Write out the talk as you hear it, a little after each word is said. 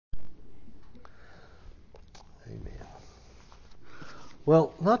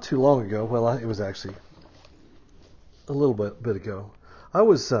Well, not too long ago, it was actually a little bit ago, I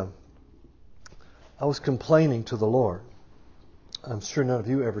was complaining to the Lord. I'm sure none of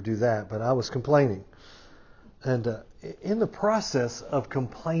you ever do that, but I was complaining. And in the process of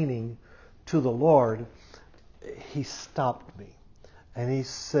complaining to the Lord, He stopped me. And He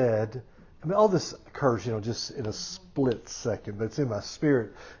said, all this occurs, just in a split second, but it's in my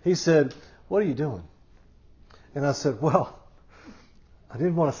spirit. He said, "What are you doing?" And I said, "Well, I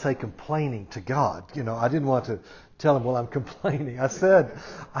didn't want to say complaining to God. I didn't want to tell Him, well, I'm complaining. I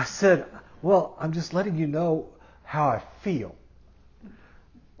said, well, I'm just letting you know how I feel."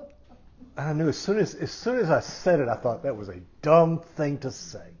 And I knew as soon as I said it, I thought that was a dumb thing to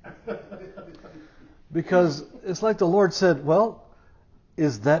say. Because it's like the Lord said, "Well,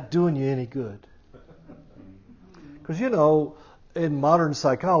 is that doing you any good?" Because, in modern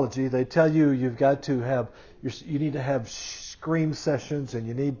psychology, they tell you you need to have scream sessions, and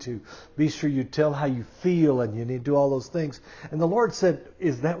you need to be sure you tell how you feel, and you need to do all those things. And the Lord said,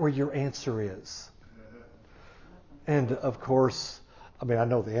 "Is that where your answer is?" And of course, I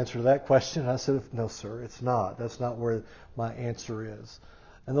know the answer to that question. I said, "No, sir, it's not. That's not where my answer is."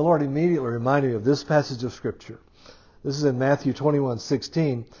 And the Lord immediately reminded me of this passage of Scripture. This is in Matthew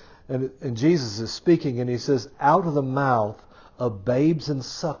 21:16, and Jesus is speaking, and He says, "Out of the mouth of babes and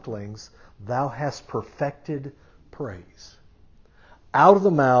sucklings thou hast perfected praise." Out of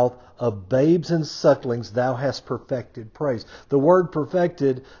the mouth of babes and sucklings thou hast perfected praise. The word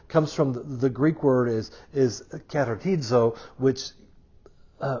perfected comes from the Greek word is katartizo, which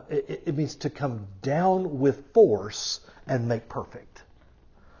it means to come down with force and make perfect.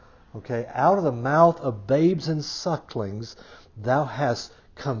 Okay, out of the mouth of babes and sucklings thou hast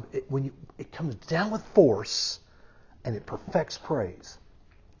come. It comes down with force and it perfects praise.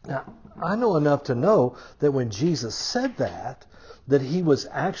 Now, I know enough to know that when Jesus said that He was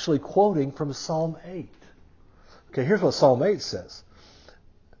actually quoting from Psalm 8. Okay, here's what Psalm 8 says.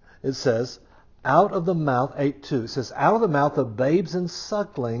 It says, out of the mouth, 8:2, it says, "Out of the mouth of babes and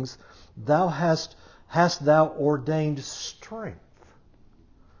sucklings thou hast thou ordained strength."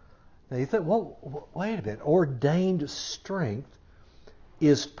 Now you think, well, wait a minute. Ordained strength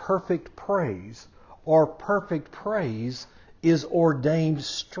is perfect praise, or perfect praise is ordained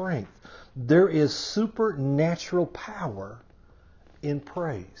strength. There is supernatural power in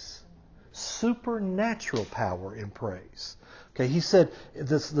praise. Supernatural power in praise. Okay, he said,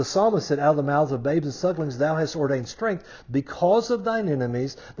 the psalmist said, "Out of the mouths of babes and sucklings thou hast ordained strength because of thine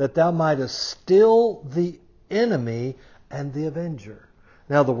enemies, that thou mightest still the enemy and the avenger."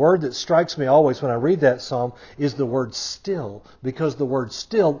 Now, the word that strikes me always when I read that psalm is the word "still," because the word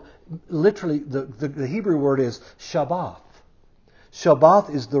 "still," literally, the Hebrew word is Shabbath. Shabbath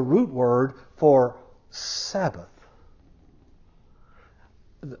is the root word for Sabbath.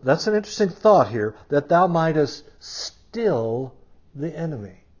 That's an interesting thought here, that thou mightest still the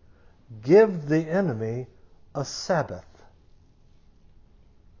enemy. Give the enemy a Sabbath.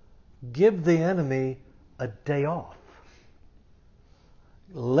 Give the enemy a day off.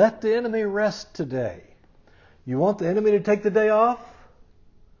 Let the enemy rest today. You want the enemy to take the day off?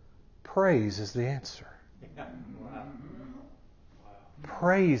 Praise is the answer.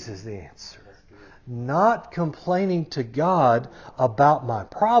 Praise is the answer. Not complaining to God about my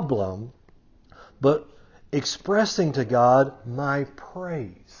problem, but expressing to God my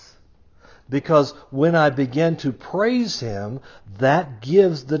praise. Because when I begin to praise Him, that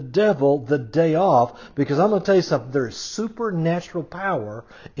gives the devil the day off. Because I'm going to tell you something, there is supernatural power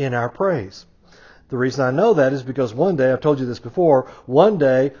in our praise. The reason I know that is because one day, I've told you this before, one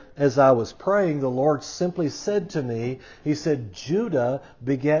day as I was praying, the Lord simply said to me, He said, "Judah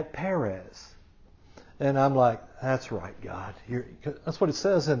begat Perez." And I'm like, "That's right, God." That's what it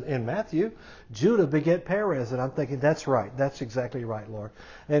says in Matthew. Judah begat Perez. And I'm thinking, that's right. That's exactly right, Lord.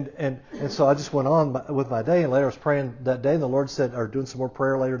 And so I just went on with my day. And later I was praying that day. And the Lord said, or doing some more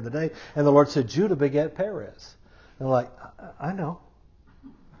prayer later in the day. And the Lord said, "Judah begat Perez." And I'm like, I know.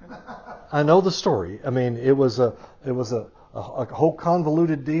 I know the story. It was a whole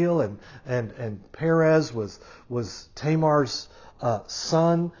convoluted deal. And Perez was Tamar's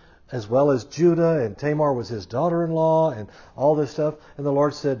son, as well as Judah, and Tamar was his daughter-in-law, and all this stuff. And the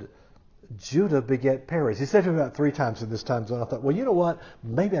Lord said, "Judah begat Perez." He said it about 3 times in this time zone. I thought, well, you know what?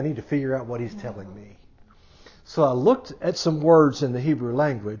 Maybe I need to figure out what He's telling me. So I looked at some words in the Hebrew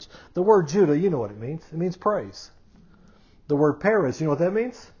language. The word Judah, you know what it means. It means praise. The word Perez, you know what that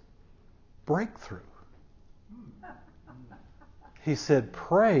means? Breakthrough. He said,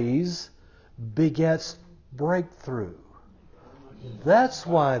 praise begets breakthrough. That's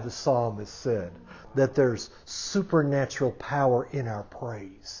why the psalmist said, that there's supernatural power in our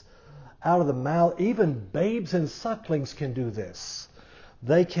praise. Out of the mouth, even babes and sucklings can do this.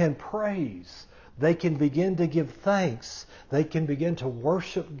 They can praise. They can begin to give thanks. They can begin to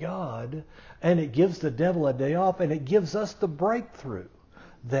worship God. And it gives the devil a day off, and it gives us the breakthrough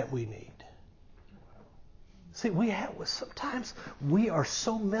that we need. See, sometimes we are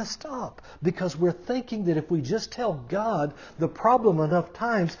so messed up because we're thinking that if we just tell God the problem enough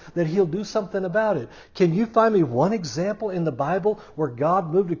times that He'll do something about it. Can you find me one example in the Bible where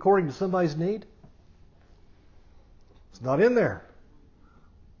God moved according to somebody's need? It's not in there.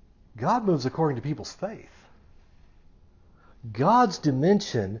 God moves according to people's faith. God's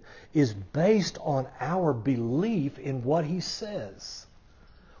dimension is based on our belief in what He says.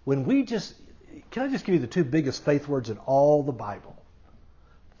 Can I just give you the two biggest faith words in all the Bible?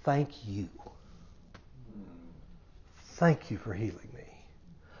 Thank you. Thank you for healing me.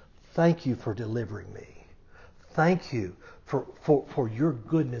 Thank you for delivering me. Thank you for your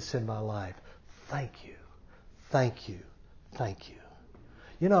goodness in my life. Thank you. Thank you. Thank you.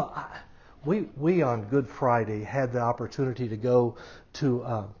 You know, we on Good Friday had the opportunity to go to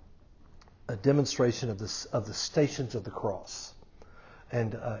a demonstration of the Stations of the Cross.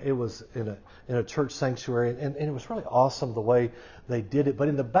 And it was in a church sanctuary, and it was really awesome the way they did it. But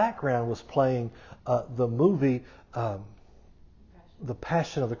in the background was playing the movie, The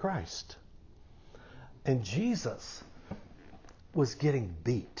Passion of the Christ. And Jesus was getting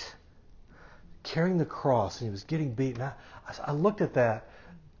beat, carrying the cross, and He was getting beat. And I looked at that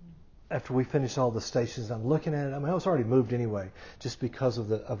after we finished all the stations. I'm looking at it. I mean, I was already moved anyway, just because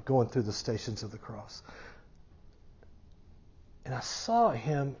of going through the Stations of the Cross. And I saw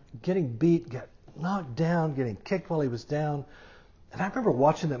Him getting beat, got knocked down, getting kicked while He was down. And I remember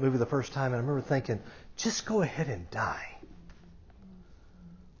watching that movie the first time, and I remember thinking, just go ahead and die.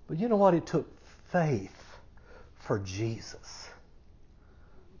 But you know what? It took faith for Jesus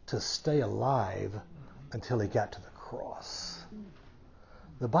to stay alive until He got to the cross.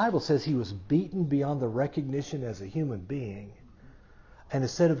 The Bible says He was beaten beyond the recognition as a human being. And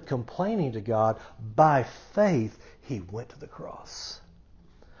instead of complaining to God, by faith, He went to the cross.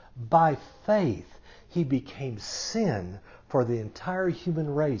 By faith, He became sin for the entire human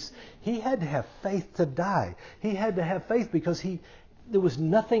race. He had to have faith to die. He had to have faith because there was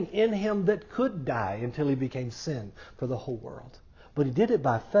nothing in Him that could die until He became sin for the whole world. But He did it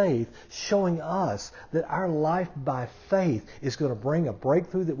by faith, showing us that our life by faith is going to bring a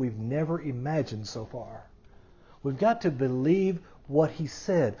breakthrough that we've never imagined so far. We've got to believe what He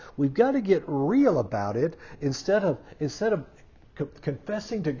said. We've got to get real about it instead of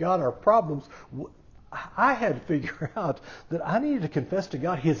confessing to God our problems. I had to figure out that I needed to confess to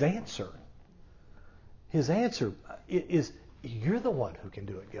God His answer. His answer is, you're the one who can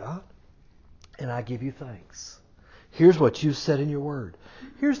do it, God, and I give you thanks. Here's what you said in your word.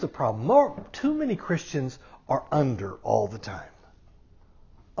 Here's the problem. Too many Christians are under all the time.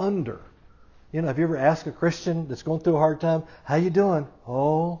 Under. You know, have you ever asked a Christian that's going through a hard time, how you doing?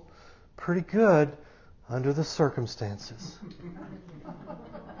 Oh, pretty good under the circumstances.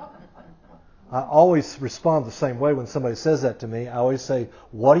 I always respond the same way when somebody says that to me. I always say,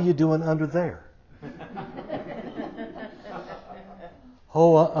 what are you doing under there?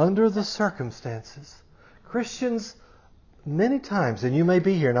 Under the circumstances. Christians, many times, and you may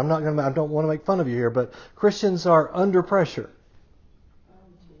be here, and I don't want to make fun of you here, but Christians are under pressure,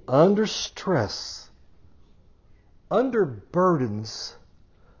 under stress, under burdens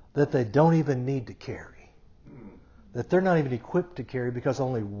that they don't even need to carry, that they're not even equipped to carry because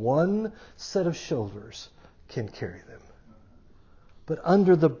only one set of shoulders can carry them. But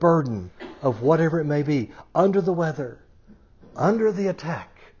under the burden of whatever it may be, under the weather, under the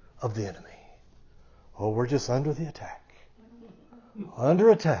attack of the enemy. Oh, we're just under the attack. Under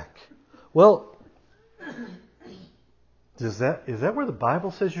attack. Well, is that where the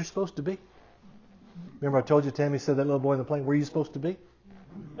Bible says you're supposed to be? Remember I told you Tammy said that little boy in the plane, where are you supposed to be?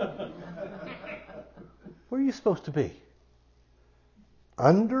 Where are you supposed to be?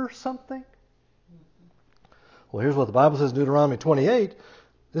 Under something? Well, here's what the Bible says in Deuteronomy 28.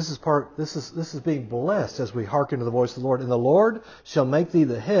 This is being blessed as we hearken to the voice of the Lord. And the Lord shall make thee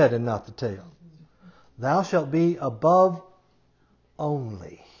the head and not the tail. Thou shalt be above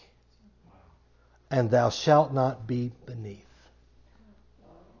only, and thou shalt not be beneath.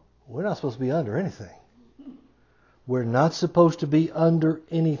 We're not supposed to be under anything. We're not supposed to be under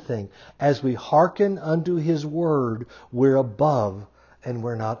anything. As we hearken unto His word, we're above and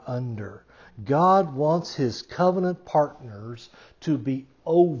we're not under. God wants His covenant partners to be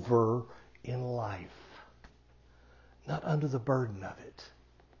over in life, not under the burden of it.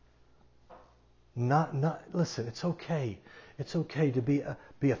 Listen, it's okay. It's okay to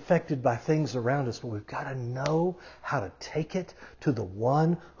be affected by things around us, but we've got to know how to take it to the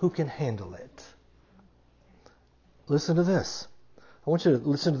one who can handle it. Listen to this. I want you to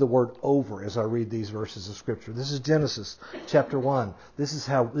listen to the word over as I read these verses of Scripture. This is Genesis chapter 1. This is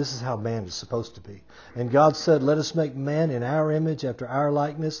how man is supposed to be. And God said, let us make man in our image, after our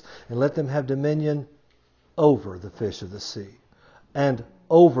likeness, and let them have dominion over the fish of the sea, and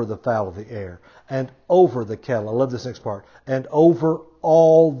over the fowl of the air, and over the cattle. I love this next part. And over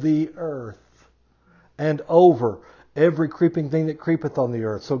all the earth, and over every creeping thing that creepeth on the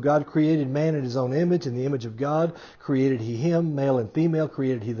earth. So God created man in his own image. In the image of God created he him, male and female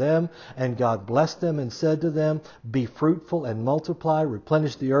created he them. And God blessed them and said to them, be fruitful and multiply,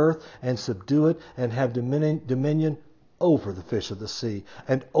 replenish the earth and subdue it, and have dominion over the fish of the sea,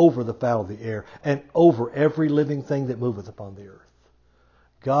 and over the fowl of the air, and over every living thing that moveth upon the earth.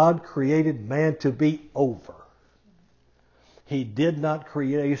 God created man to be over. He did not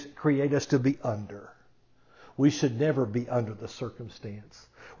create us to be under. We should never be under the circumstance.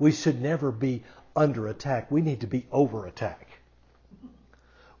 We should never be under attack. We need to be over attack.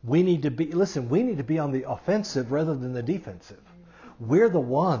 We need to be on the offensive rather than the defensive. We're the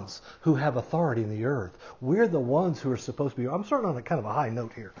ones who have authority in the earth. We're the ones who are supposed to be. I'm starting on a kind of a high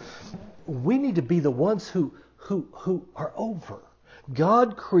note here. We need to be the ones who are over.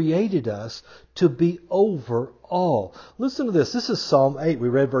 God created us to be over all. Listen to this. This is Psalm 8. We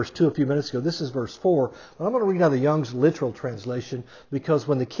read verse 2 a few minutes ago. This is verse 4. But I'm going to read out the Young's literal translation, because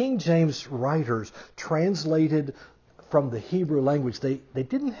when the King James writers translated from the Hebrew language, they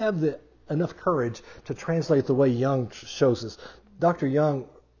didn't have enough courage to translate the way Young shows us. Dr. Young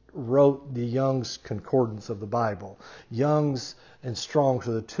wrote the Young's Concordance of the Bible. Young's and Strong's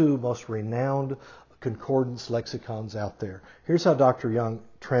are the two most renowned concordance lexicons out there. Here's how Dr. Young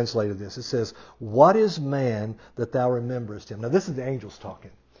translated this. It says, what is man that thou rememberest him? Now this is the angels talking.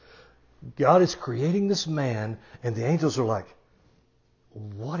 God is creating this man, and the angels are like,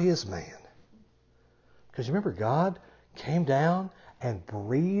 what is man? Because you remember God came down and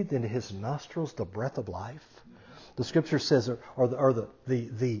breathed into his nostrils the breath of life. The Scripture says, or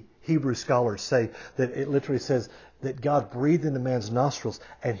the Hebrew scholars say, that it literally says that God breathed into man's nostrils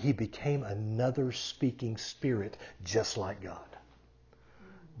and he became another speaking spirit just like God.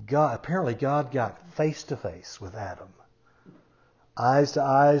 Apparently God got face to face with Adam, eyes to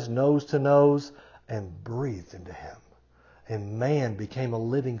eyes, nose to nose, and breathed into him. And man became a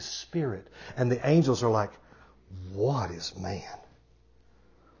living spirit. And the angels are like, what is man?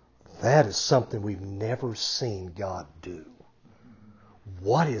 That is something we've never seen God do.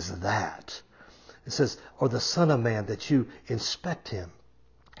 What is that? It says, or the Son of Man, that you inspect him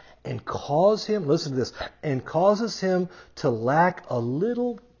and cause him, listen to this, and causes him to lack a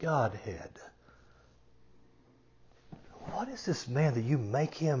little Godhead. What is this man that you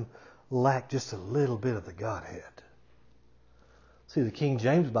make him lack just a little bit of the Godhead? See, the King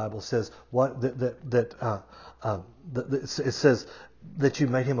James Bible says it says that you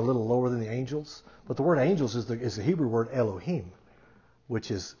made him a little lower than the angels. But the word angels is the Hebrew word Elohim,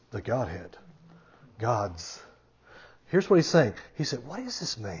 which is the Godhead. God's. Here's what he's saying. He said, what is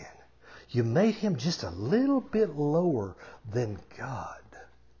this man? You made him just a little bit lower than God.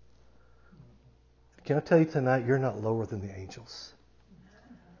 Can I tell you tonight, you're not lower than the angels.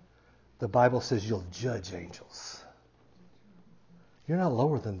 The Bible says you'll judge angels. You're not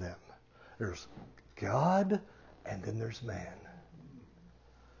lower than them. There's God, and then there's man.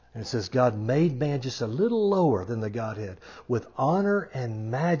 And it says God made man just a little lower than the Godhead. With honor and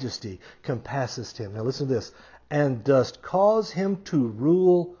majesty compassest him. Now listen to this. And dost cause him to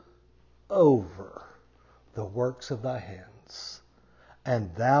rule over the works of thy hands.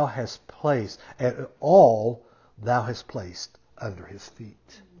 And thou hast placed, and all thou hast placed under his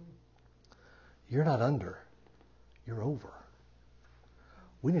feet. You're not under. You're over.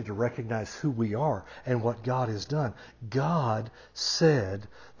 We need to recognize who we are and what God has done. God said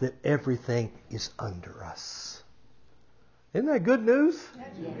that everything is under us. Isn't that good news?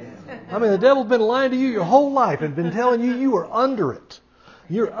 Yes. I mean, the devil's been lying to you your whole life and been telling you you are under it.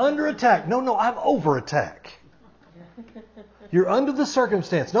 You're under attack. No, I'm over attack. You're under the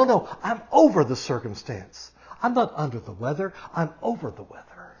circumstance. No, I'm over the circumstance. I'm not under the weather. I'm over the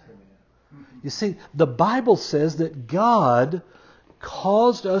weather. You see, the Bible says that God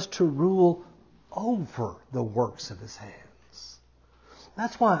caused us to rule over the works of his hands.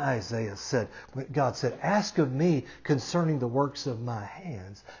 That's why Isaiah said, God said, ask of me concerning the works of my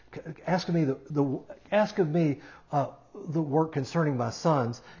hands. Ask of me the work concerning my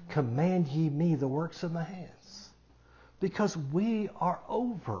sons. Command ye me the works of my hands. Because we are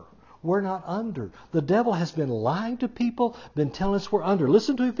over. We're not under. The devil has been lying to people, been telling us we're under.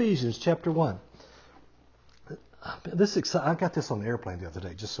 Listen to Ephesians chapter 1. I got this on the airplane the other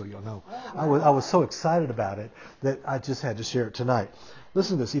day, just so you'll know. I was so excited about it that I just had to share it tonight.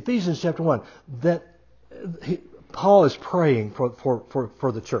 Listen to this, Ephesians chapter 1. Paul is praying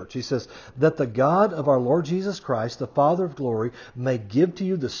for the church. He says, that the God of our Lord Jesus Christ, the Father of glory, may give to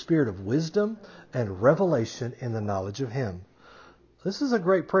you the spirit of wisdom and revelation in the knowledge of Him. This is a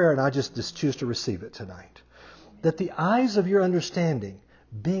great prayer, and I just choose to receive it tonight. That the eyes of your understanding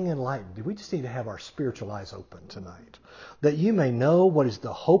being enlightened. We just need to have our spiritual eyes open tonight. That you may know what is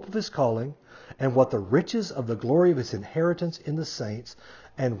the hope of His calling, and what the riches of the glory of His inheritance in the saints,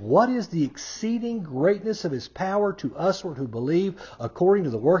 and what is the exceeding greatness of His power to us who believe, according to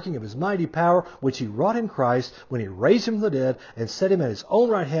the working of His mighty power, which He wrought in Christ when He raised Him from the dead and set Him at His own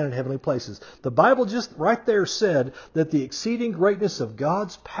right hand in heavenly places. The Bible just right there said that the exceeding greatness of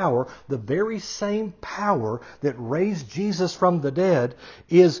God's power, the very same power that raised Jesus from the dead,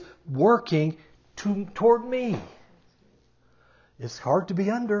 is working toward me. It's hard to be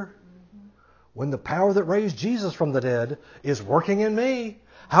under when the power that raised Jesus from the dead is working in me.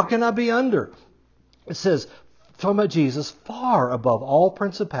 How can I be under? It says, talking about Jesus, far above all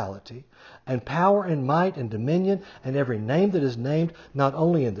principality and power and might and dominion and every name that is named, not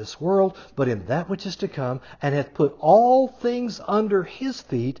only in this world, but in that which is to come, and hath put all things under His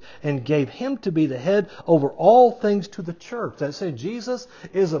feet, and gave Him to be the head over all things to the church. That said, Jesus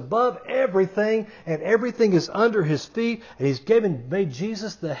is above everything, and everything is under His feet, and He's made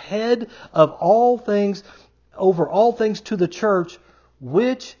Jesus the head of all things, over all things to the church,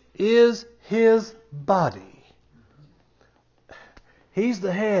 which is His body. He's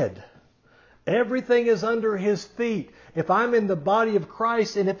the head. Everything is under His feet. If I'm in the body of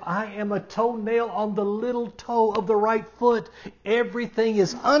Christ, and if I am a toenail on the little toe of the right foot, everything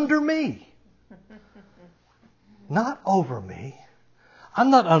is under me, not over me. I'm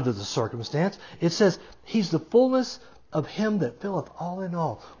not under the circumstance. It says He's the fullness of Him that filleth all in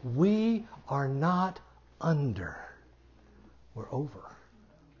all. We are not under. We're over.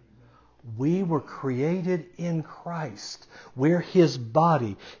 We were created in Christ. We're His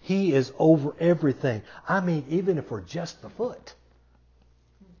body. He is over everything. I mean, even if we're just the foot,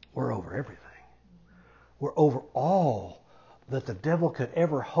 we're over everything. We're over all that the devil could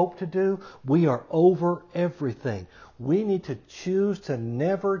ever hope to do. We are over everything. We need to choose to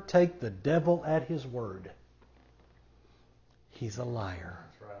never take the devil at his word. He's a liar.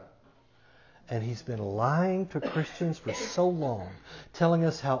 And he's been lying to Christians for so long, telling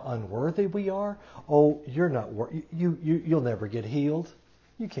us how unworthy we are. Oh, you're not you'll never get healed.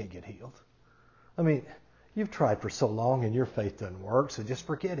 You can't get healed. I mean, you've tried for so long and your faith doesn't work, so just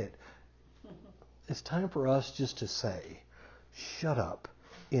forget it. It's time for us just to say, shut up.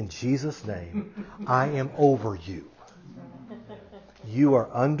 In Jesus' name, I am over you. You are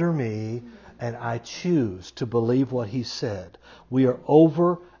under me, and I choose to believe what He said. We are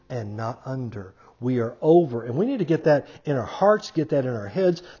over and not under. We are over. And we need to get that in our hearts, get that in our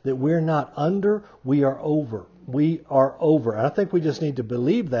heads, that we're not under, we are over. We are over. And I think we just need to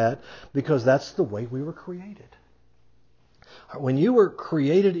believe that, because that's the way we were created. When you were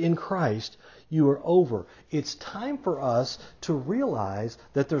created in Christ, you are over. It's time for us to realize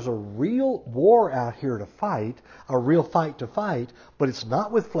that there's a real war out here to fight, a real fight to fight, but it's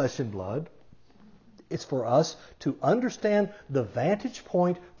not with flesh and blood. It's for us to understand the vantage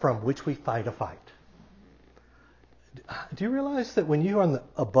point from which we fight a fight. Do you realize that when you're on the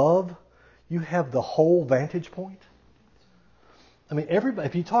above, you have the whole vantage point? I mean, everybody.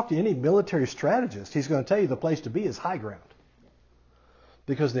 If you talk to any military strategist, he's going to tell you the place to be is high ground.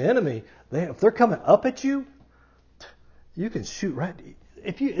 Because the enemy, if they're coming up at you, you can shoot right.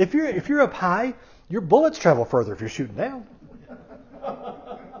 If you're up high, your bullets travel further if you're shooting down.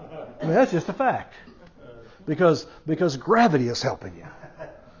 I mean, that's just a fact. Because gravity is helping you.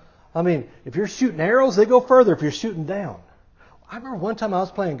 I mean, if you're shooting arrows, they go further if you're shooting down. I remember one time I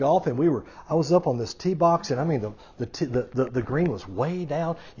was playing golf and I was up on this tee box, and I mean the green was way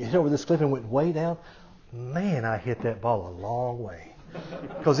down. You hit over this cliff and went way down. Man, I hit that ball a long way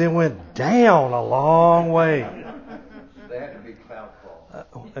because it went down a long way. They had to be cloud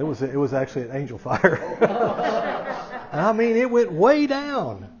fall. It was actually an angel fire. I mean, it went way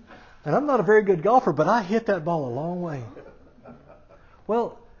down. And I'm not a very good golfer, but I hit that ball a long way.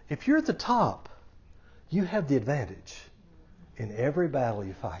 Well, if you're at the top, you have the advantage in every battle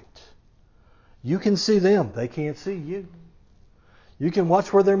you fight. You can see them. They can't see you. You can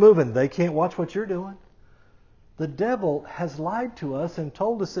watch where they're moving. They can't watch what you're doing. The devil has lied to us and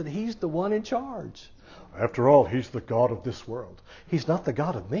told us that he's the one in charge. After all, he's the God of this world. He's not the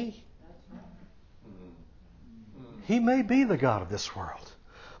God of me. He may be the God of this world,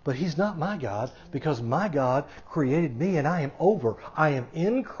 but He's not my God, because my God created me and I am over. I am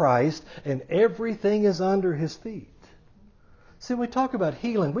in Christ and everything is under His feet. See, when we talk about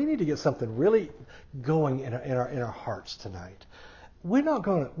healing, we need to get something really going in our hearts tonight. We're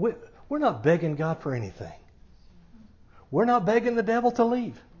not begging God for anything. We're not begging the devil to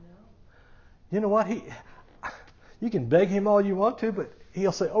leave. You know what? You can beg him all you want to, but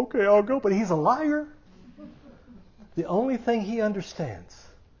he'll say, okay, I'll go. But he's a liar. The only thing he understands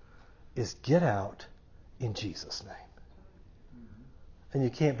is get out in Jesus' name. And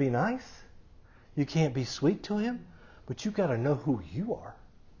you can't be nice. You can't be sweet to him. But you've got to know who you are.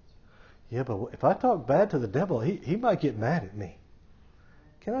 Yeah, but if I talk bad to the devil, he might get mad at me.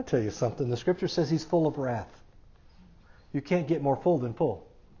 Can I tell you something? The Scripture says he's full of wrath. You can't get more full than full.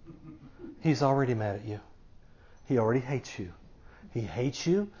 He's already mad at you. He already hates you. He hates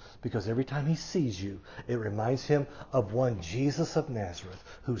you because every time he sees you, it reminds him of one Jesus of Nazareth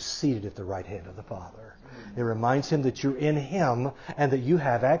who's seated at the right hand of the Father. It reminds him that you're in him and that you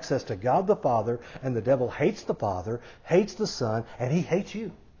have access to God the Father, and the devil hates the Father, hates the Son, and he hates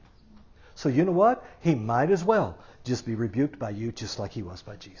you. So you know what? He might as well just be rebuked by you just like he was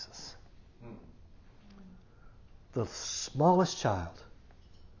by Jesus. The smallest child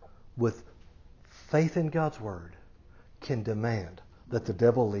with faith in God's Word can demand that the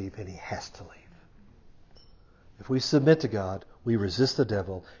devil leave, and he has to leave. If we submit to God, we resist the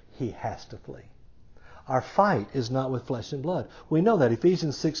devil, he has to flee. Our fight is not with flesh and blood. We know that.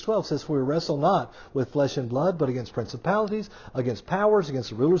 Ephesians 6:12 says, "For we wrestle not with flesh and blood, but against principalities, against powers,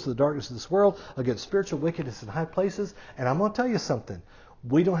 against the rulers of the darkness of this world, against spiritual wickedness in high places." And I'm going to tell you something.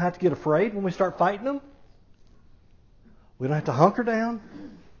 We don't have to get afraid when we start fighting them. We don't have to hunker down.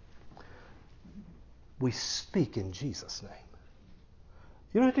 We speak in Jesus' name.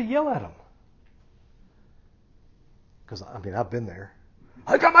 You don't have to yell at them. Because, I've been there.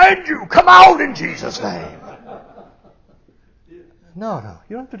 I command you, come out in Jesus' name. No,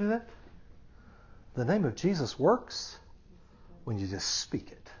 you don't have to do that. The name of Jesus works when you just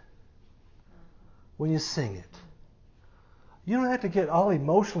speak it. When you sing it. You don't have to get all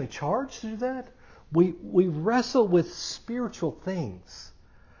emotionally charged to do that. We wrestle with spiritual things.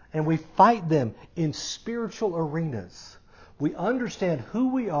 And we fight them in spiritual arenas. We understand who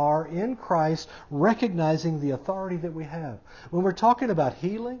we are in Christ, recognizing the authority that we have. When we're talking about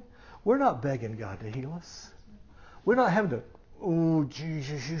healing, we're not begging God to heal us. We're not having to, oh,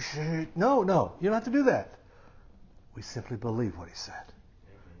 Jesus, you should. No, you don't have to do that. We simply believe what He said.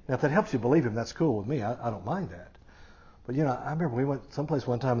 Now, if that helps you believe Him, that's cool with me. I don't mind that. But, I remember we went someplace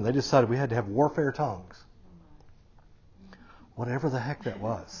one time and they decided we had to have warfare tongues. Whatever the heck that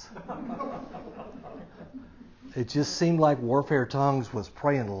was. It just seemed like warfare tongues was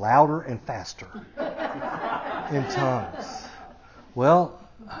praying louder and faster in tongues. Well,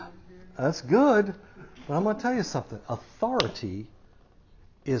 that's good, but I'm going to tell you something. Authority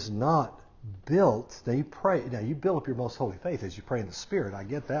is not built. Now you build up your most holy faith as you pray in the Spirit. I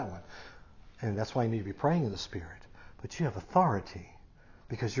get that one. And that's why you need to be praying in the Spirit. But you have authority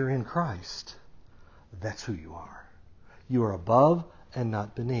because you're in Christ. That's who you are. You are above and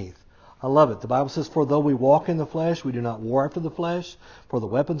not beneath. I love it. The Bible says, "For though we walk in the flesh, we do not war after the flesh. For the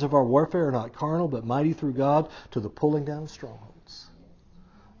weapons of our warfare are not carnal, but mighty through God to the pulling down of strongholds."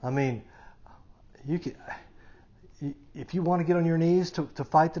 If you want to get on your knees to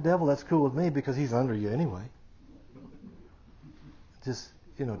fight the devil, that's cool with me because he's under you anyway. Just,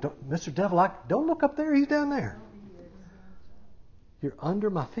 Mr. Devil, don't look up there. He's down there. You're under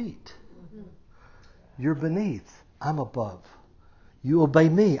my feet. You're beneath. I'm above. You obey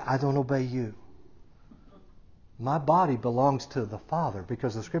me. I don't obey you. My body belongs to the Father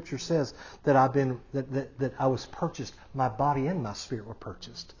because the Scripture says that that I was purchased. My body and my spirit were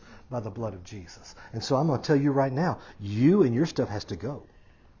purchased by the blood of Jesus. And so I'm going to tell you right now, you and your stuff has to go.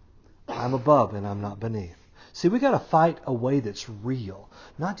 I'm above and I'm not beneath. See, we got to fight a way that's real,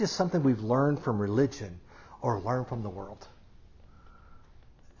 not just something we've learned from religion or learned from the world.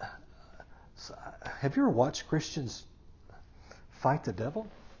 So, have you ever watched Christians fight the devil?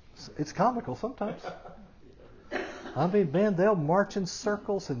 It's comical sometimes. Man, they'll march in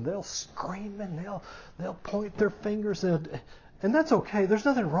circles and they'll scream and they'll point their fingers and that's okay. There's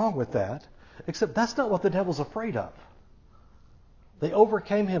nothing wrong with that, except that's not what the devil's afraid of. They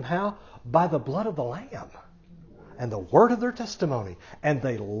overcame him how? By the blood of the Lamb and the word of their testimony, and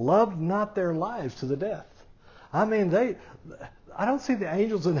they loved not their lives to the death. I don't see the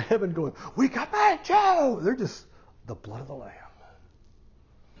angels in heaven going, "We command you." They're just the blood of the Lamb.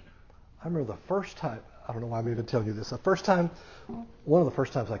 I remember the first time, I don't know why I'm even telling you this, one of the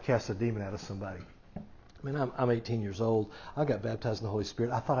first times I cast a demon out of somebody. I mean, I'm 18 years old. I got baptized in the Holy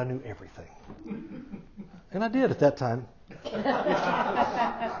Spirit. I thought I knew everything. And I did at that time.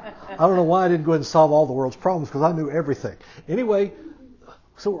 I don't know why I didn't go ahead and solve all the world's problems, because I knew everything. Anyway,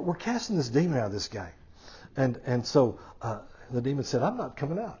 so we're casting this demon out of this guy. And so the demon said, I'm not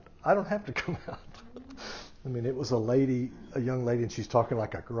coming out. I don't have to come out. I mean, it was a young lady, and she's talking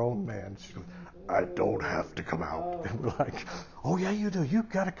like a grown man. She goes, I don't have to come out. And we're like, oh, yeah, you do. You've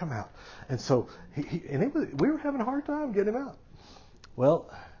got to come out. And so we were having a hard time getting him out.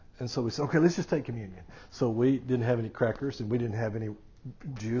 Well, and so we said, okay, let's just take communion. So we didn't have any crackers, and we didn't have any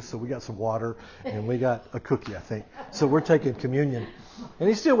juice, so we got some water, and we got a cookie, I think. So we're taking communion, and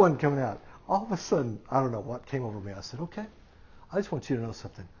he still wasn't coming out. All of a sudden, I don't know what came over me. I said, okay, I just want you to know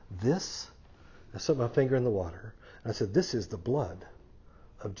something. I set my finger in the water, and I said, this is the blood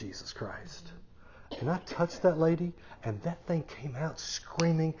of Jesus Christ. And I touched that lady, and that thing came out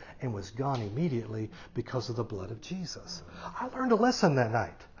screaming and was gone immediately because of the blood of Jesus. I learned a lesson that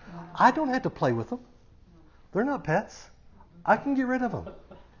night. I don't have to play with them. They're not pets. I can get rid of them.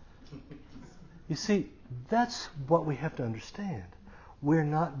 You see, that's what we have to understand. We're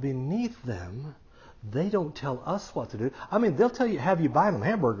not beneath them. They don't tell us what to do. I mean, they'll tell you, have you buy them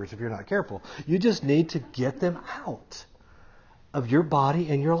hamburgers if you're not careful. You just need to get them out of your body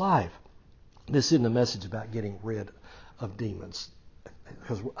and your life. This isn't a message about getting rid of demons,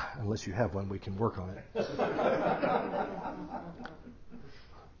 because unless you have one, we can work on it.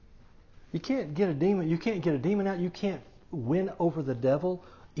 You can't get a demon. You can't get a demon out. You can't win over the devil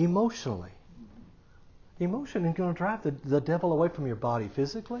emotionally. Emotion is going to drive the devil away from your body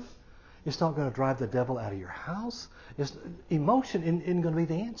physically. It's not going to drive the devil out of your house. Emotion isn't going to be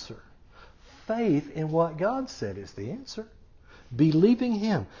the answer. Faith in what God said is the answer. Believing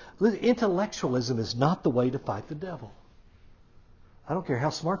Him. Intellectualism is not the way to fight the devil. I don't care how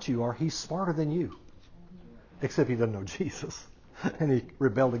smart you are. He's smarter than you. Except he doesn't know Jesus. And he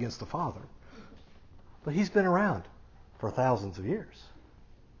rebelled against the Father. But he's been around for thousands of years.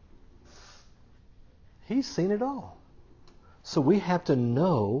 He's seen it all. So we have to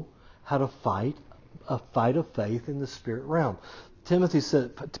know how to fight a fight of faith in the spirit realm.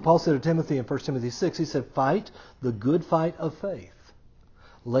 Paul said to Timothy in 1 Timothy 6, he said, fight the good fight of faith.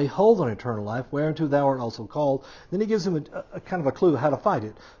 Lay hold on eternal life, whereunto thou art also called. Then he gives him a kind of a clue how to fight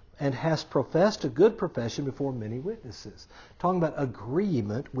it. And hast professed a good profession before many witnesses. Talking about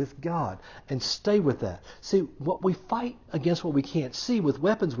agreement with God. And stay with that. See, what we fight against what we can't see with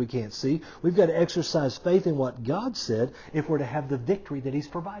weapons we can't see, we've got to exercise faith in what God said if we're to have the victory that He's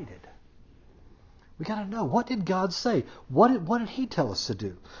provided. We got to know, what did God say? What did He tell us to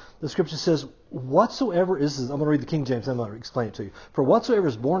do? The Scripture says, whatsoever is, I'm going to read the King James, I'm going to explain it to you. For whatsoever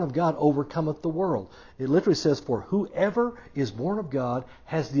is born of God overcometh the world. It literally says, for whoever is born of God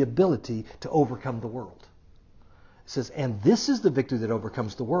has the ability to overcome the world. It says, and this is the victory that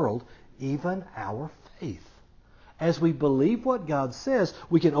overcomes the world, even our faith. As we believe what God says,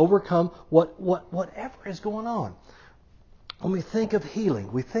 we can overcome whatever is going on. When we think of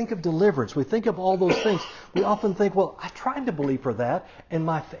healing, we think of deliverance, we think of all those things, we often think, well, I tried to believe for that,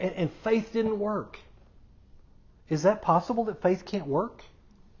 and faith didn't work. Is that possible, that faith can't work?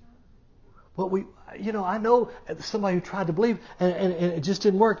 Well, I know somebody who tried to believe, and it just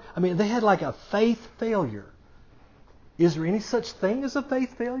didn't work. I mean, they had like a faith failure. Is there any such thing as a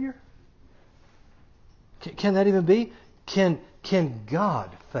faith failure? Can that even be? Can God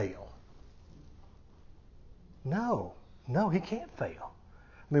fail? No, He can't fail.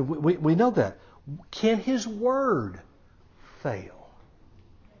 I mean, we know that. Can His Word fail?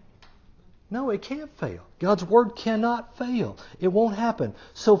 No, it can't fail. God's Word cannot fail. It won't happen.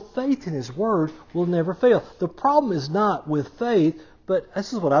 So faith in His Word will never fail. The problem is not with faith, but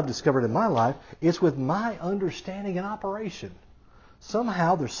this is what I've discovered in my life. It's with my understanding and operation.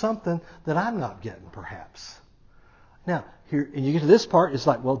 Somehow there's something that I'm not getting, perhaps. Now, here, and you get to this part, it's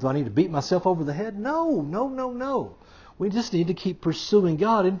like, well, do I need to beat myself over the head? No. We just need to keep pursuing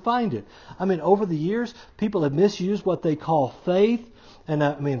God and find it. I mean, over the years, people have misused what they call faith. And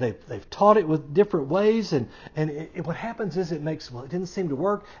I mean, they've taught it with different ways. And what happens is it didn't seem to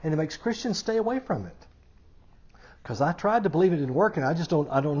work. And it makes Christians stay away from it. Because I tried to believe it didn't work, and I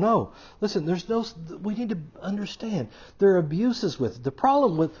don't know. Listen, we need to understand. There are abuses with it. The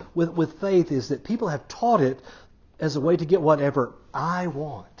problem with faith is that people have taught it as a way to get whatever I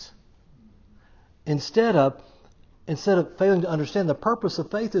want. Instead of failing to understand the purpose of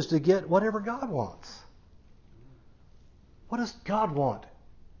faith is to get whatever God wants. What does God want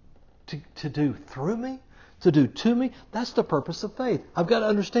to do through me? To do to me? That's the purpose of faith. I've got to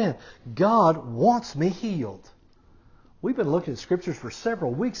understand. God wants me healed. We've been looking at scriptures for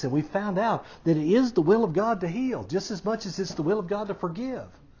several weeks, and we found out that it is the will of God to heal just as much as it's the will of God to forgive.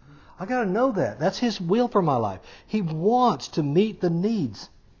 I got to know that. That's His will for my life. He wants to meet the needs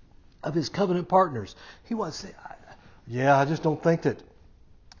of His covenant partners. He wants to, I just don't think that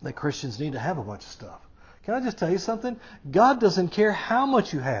Christians need to have a bunch of stuff. Can I just tell you something? God doesn't care how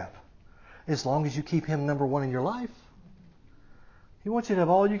much you have, as long as you keep Him number one in your life. He wants you to have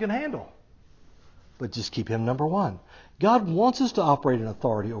all you can handle, but just keep Him number one. God wants us to operate in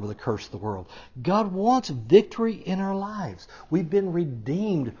authority over the curse of the world. God wants victory in our lives. We've been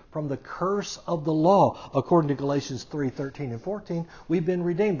redeemed from the curse of the law. According to Galatians 3:13 and 14, we've been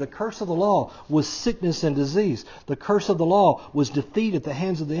redeemed. The curse of the law was sickness and disease. The curse of the law was defeat at the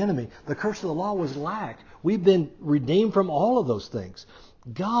hands of the enemy. The curse of the law was lack. We've been redeemed from all of those things.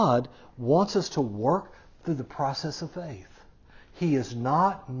 God wants us to work through the process of faith. He is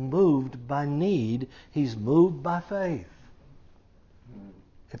not moved by need. He's moved by faith.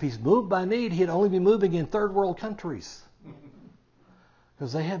 If He's moved by need, He'd only be moving in third world countries,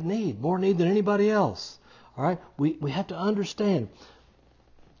 because they have need, more need than anybody else. All right? We have to understand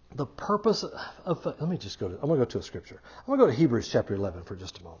the purpose of... I'm going to go to a scripture. I'm going to go to Hebrews chapter 11 for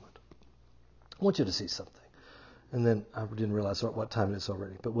just a moment. I want you to see something. And then I didn't realize what time it is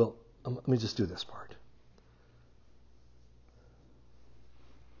already, but let me just do this part.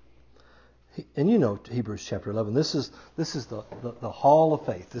 And you know Hebrews chapter 11. This is the hall of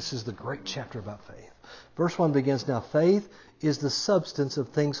faith. This is the great chapter about faith. Verse 1 begins, "Now faith is the substance of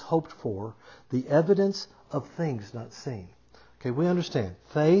things hoped for, the evidence of things not seen." Okay, we understand.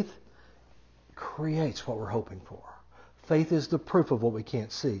 Faith creates what we're hoping for. Faith is the proof of what we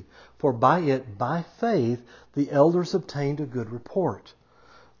can't see. For by faith, the elders obtained a good report.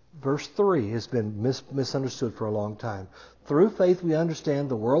 Verse 3 has been misunderstood for a long time. "Through faith we understand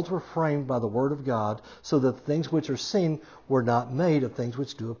the worlds were framed by the word of God, so that the things which are seen were not made of things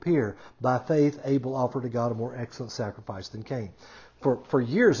which do appear. By faith Abel offered to God a more excellent sacrifice than Cain." For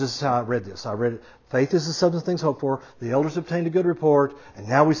years, this is how I read this. I read it, faith is the substance of things hoped for, the elders obtained a good report, and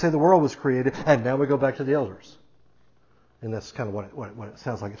now we say the world was created, and now we go back to the elders. And that's kind of what it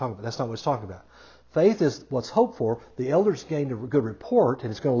sounds like it's talking about. That's not what it's talking about. Faith is what's hoped for. The elders gained a good report,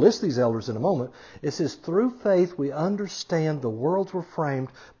 and it's going to list these elders in a moment. It says, "Through faith we understand the worlds were framed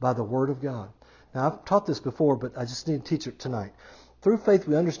by the word of God." Now, I've taught this before, but I just need to teach it tonight. Through faith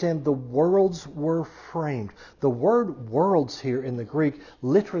we understand the worlds were framed. The word worlds here in the Greek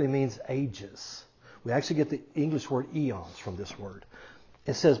literally means ages. We actually get the English word eons from this word.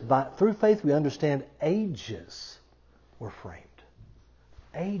 It says, through faith we understand ages were framed.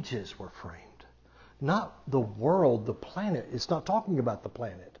 Ages were framed. Not the world, the planet. It's not talking about the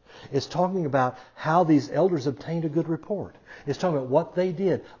planet. It's talking about how these elders obtained a good report. It's talking about what they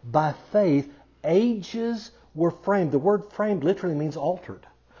did. By faith, ages were framed. The word framed literally means altered.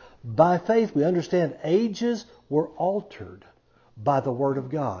 By faith, we understand ages were altered by the word of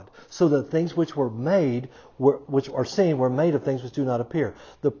God, so that things which were made, which are seen, were made of things which do not appear.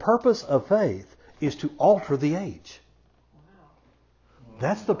 The purpose of faith is to alter the age.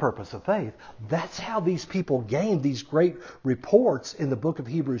 That's the purpose of faith. That's how these people gained these great reports in the book of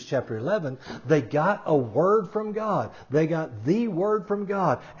Hebrews chapter 11. They got a word from God. They got the word from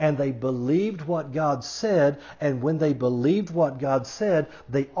God. And they believed what God said. And when they believed what God said,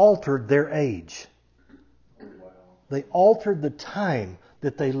 they altered their age. They altered the time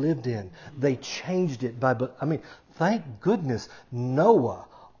that they lived in. They changed it thank goodness Noah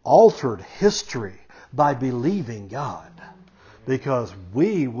altered history by believing God, because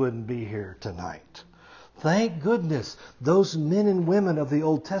we wouldn't be here tonight. Thank goodness those men and women of the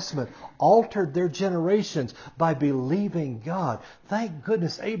Old Testament altered their generations by believing God. Thank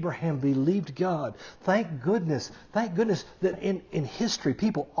goodness Abraham believed God. Thank goodness that in history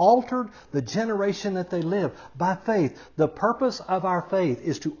people altered the generation that they live by faith. The purpose of our faith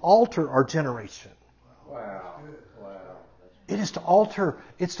is to alter our generation. Wow. It is to alter.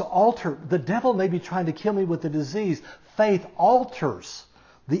 It's to alter. The devil may be trying to kill me with a disease. Faith alters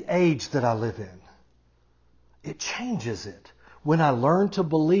the age that I live in. It changes it when I learn to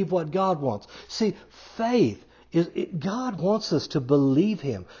believe what God wants. See, faith God wants us to believe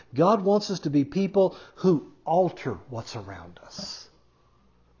Him. God wants us to be people who alter what's around us.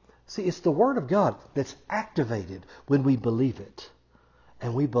 See, it's the Word of God that's activated when we believe it.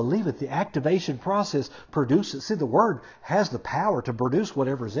 And we believe it. The activation process produces. See, the Word has the power to produce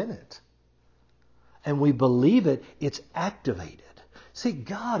whatever's in it. And we believe it, it's activated. See,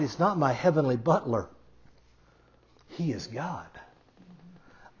 God is not my heavenly butler. He is God.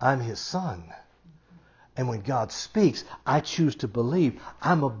 I'm His son. And when God speaks, I choose to believe.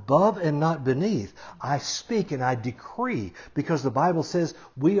 I'm above and not beneath. I speak and I decree, because the Bible says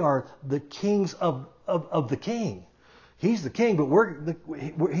we are the kings of the King. He's the king,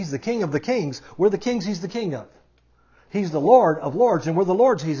 but He's the King of the kings. We're the kings He's the king of. He's the Lord of lords, and we're the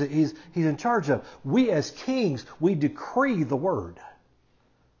lords He's in charge of. We as kings, we decree the word.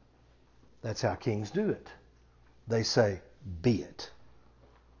 That's how kings do it. They say, be it.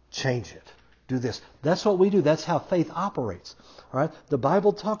 Change it. Do this. That's what we do. That's how faith operates. All right? The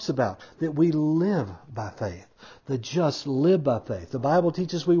Bible talks about that we live by faith. The just live by faith. The Bible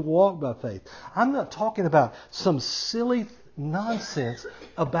teaches we walk by faith. I'm not talking about some silly nonsense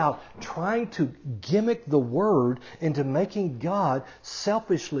about trying to gimmick the word into making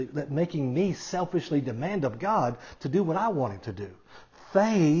me selfishly demand of God to do what I want Him to do.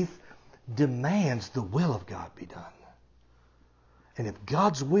 Faith demands the will of God be done. And if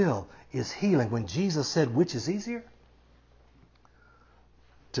God's will is healing, when Jesus said, which is easier?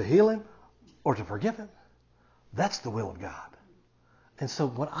 To heal him or to forgive him? That's the will of God. And so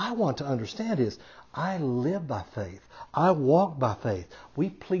what I want to understand is, I live by faith. I walk by faith. We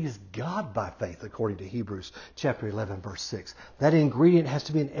please God by faith, according to Hebrews chapter 11, verse 6. That ingredient has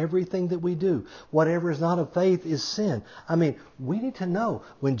to be in everything that we do. Whatever is not of faith is sin. I mean, we need to know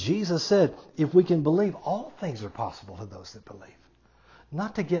when Jesus said, if we can believe, all things are possible to those that believe.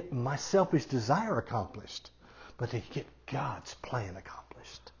 Not to get my selfish desire accomplished, but to get God's plan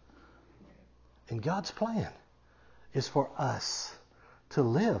accomplished. And God's plan is for us to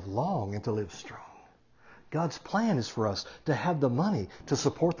live long and to live strong. God's plan is for us to have the money to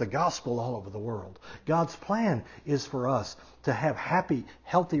support the gospel all over the world. God's plan is for us to have happy,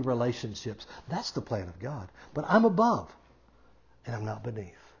 healthy relationships. That's the plan of God. But I'm above and I'm not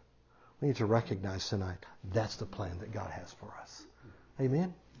beneath. We need to recognize tonight that's the plan that God has for us.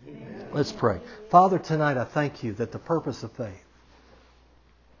 Amen? Amen. Let's pray. Father, tonight I thank you that the purpose of faith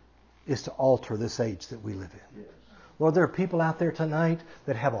is to alter this age that we live in. Yes. Lord, there are people out there tonight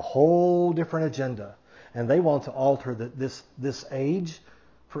that have a whole different agenda, and they want to alter this age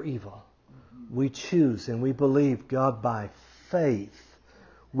for evil. We choose and we believe, God, by faith,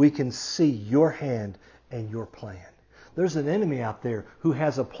 we can see your hand and your plan. There's an enemy out there who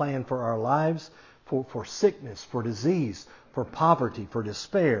has a plan for our lives, for sickness, for disease, for poverty, for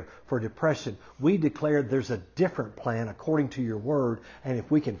despair, for depression. We declare there's a different plan according to your word, and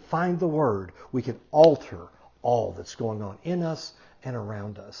if we can find the word, we can alter all that's going on in us and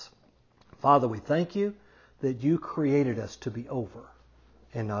around us. Father, we thank you that you created us to be over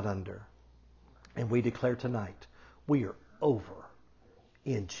and not under. And we declare tonight, we are over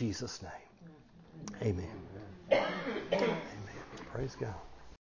in Jesus' name. Amen. Amen. Praise God.